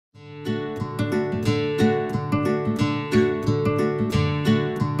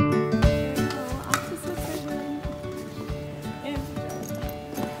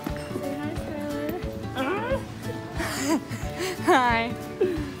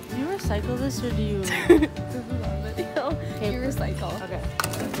recycle this or do you? This is on video. You recycle. Okay.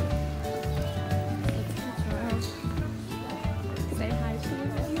 Say hi to the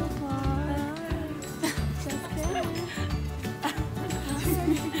video vlog. Just kidding.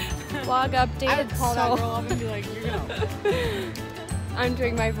 Vlog update. I would call that girl up and be like, you're gonna. I'm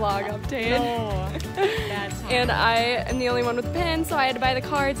doing my vlog update. No. That's And I am the only one with the pin, so I had to buy the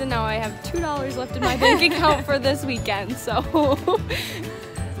cards, and now I have $2 left in my bank account for this weekend. So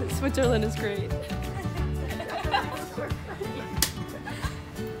Switzerland is great.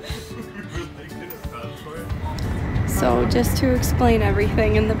 So just to explain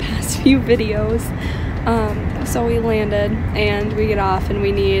everything in the past few videos, so we landed and we get off and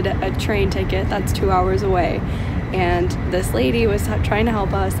we need a train ticket that's 2 hours away. And this lady was trying to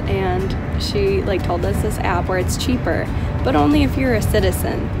help us, and she told us this app where it's cheaper, but only if you're a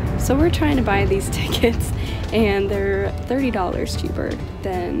citizen. So we're trying to buy these tickets, and they're $30 cheaper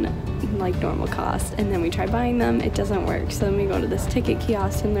than normal cost. And then we try buying them, it doesn't work. So then we go to this ticket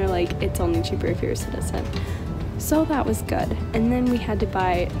kiosk, and they're like, it's only cheaper if you're a citizen. So that was good. And then we had to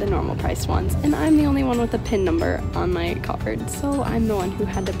buy the normal priced ones, and I'm the only one with a PIN number on my card, so I'm the one who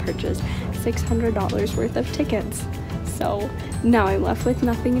had to purchase $600 worth of tickets. So now I'm left with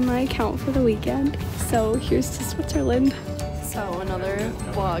nothing in my account for the weekend. So here's to Switzerland. So another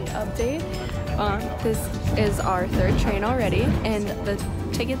vlog update. This is our third train already, and the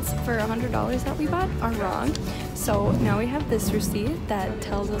tickets for $100 that we bought are wrong. So now we have this receipt that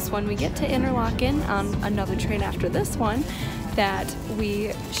tells us when we get to Interlaken on another train after this one that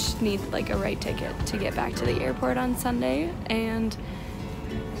we need a right ticket to get back to the airport on Sunday, and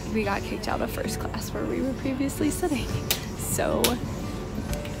we got kicked out of first class where we were previously sitting. So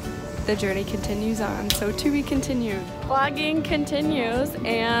the journey continues on, so to be continued. Vlogging continues,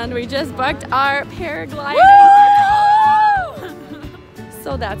 and we just booked our paragliding.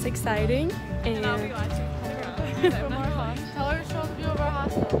 So that's exciting. And I'll be watching. For more fun. Tell her to show the view of our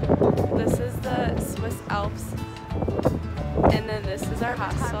hostel. This is the Swiss Alps, and then this is our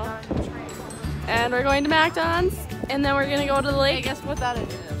hostel. And we're going to McDonald's, and then we're gonna go to the lake. Hey, guess what that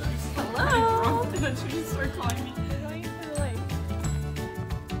is? Hello. And then she just started calling me. We're going to the lake.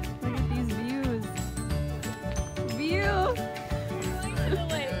 Look at these views. View. We're going to the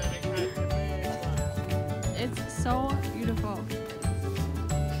lake. It's so beautiful.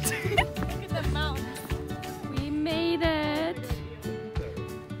 Look at the mountains. We made it.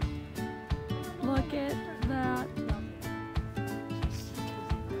 Look at that.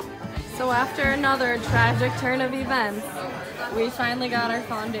 So after another tragic turn of events, we finally got our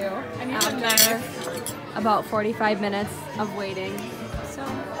fondue after about 45 minutes of waiting. So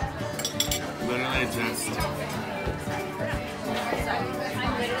Literally just.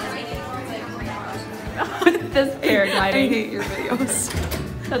 this paragliding. I hate your videos.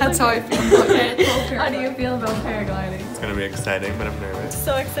 That's how I feel about it. How do you feel about paragliding? It's gonna be exciting, but I'm nervous.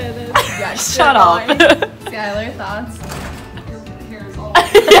 So excited. Yeah, Shut up. Skylar, thoughts? Your hair is all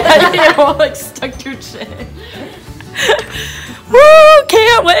yeah, you're all stuck to your chin. Woo!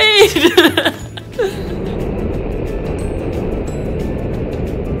 Can't wait!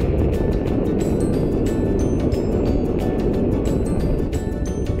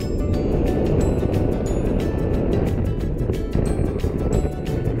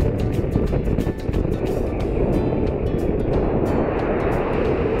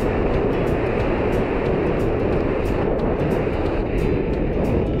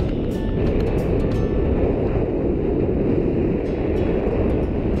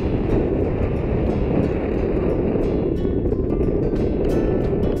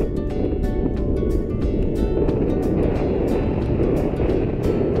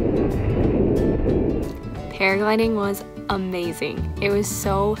 Paragliding was amazing. It was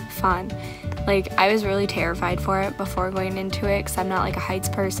so fun. I was really terrified for it before going into it because I'm not a heights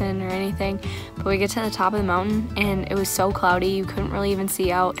person or anything, but we get to the top of the mountain and it was so cloudy you couldn't really even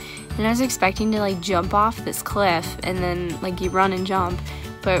see out, and I was expecting to jump off this cliff and then you run and jump,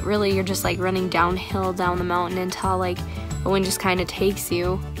 but really you're just running downhill down the mountain until the wind just kind of takes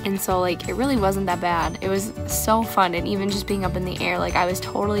you. And so it really wasn't that bad. It was so fun, and even just being up in the air, I was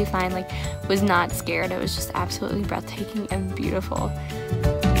totally fine, was not scared. It was just absolutely breathtaking and beautiful.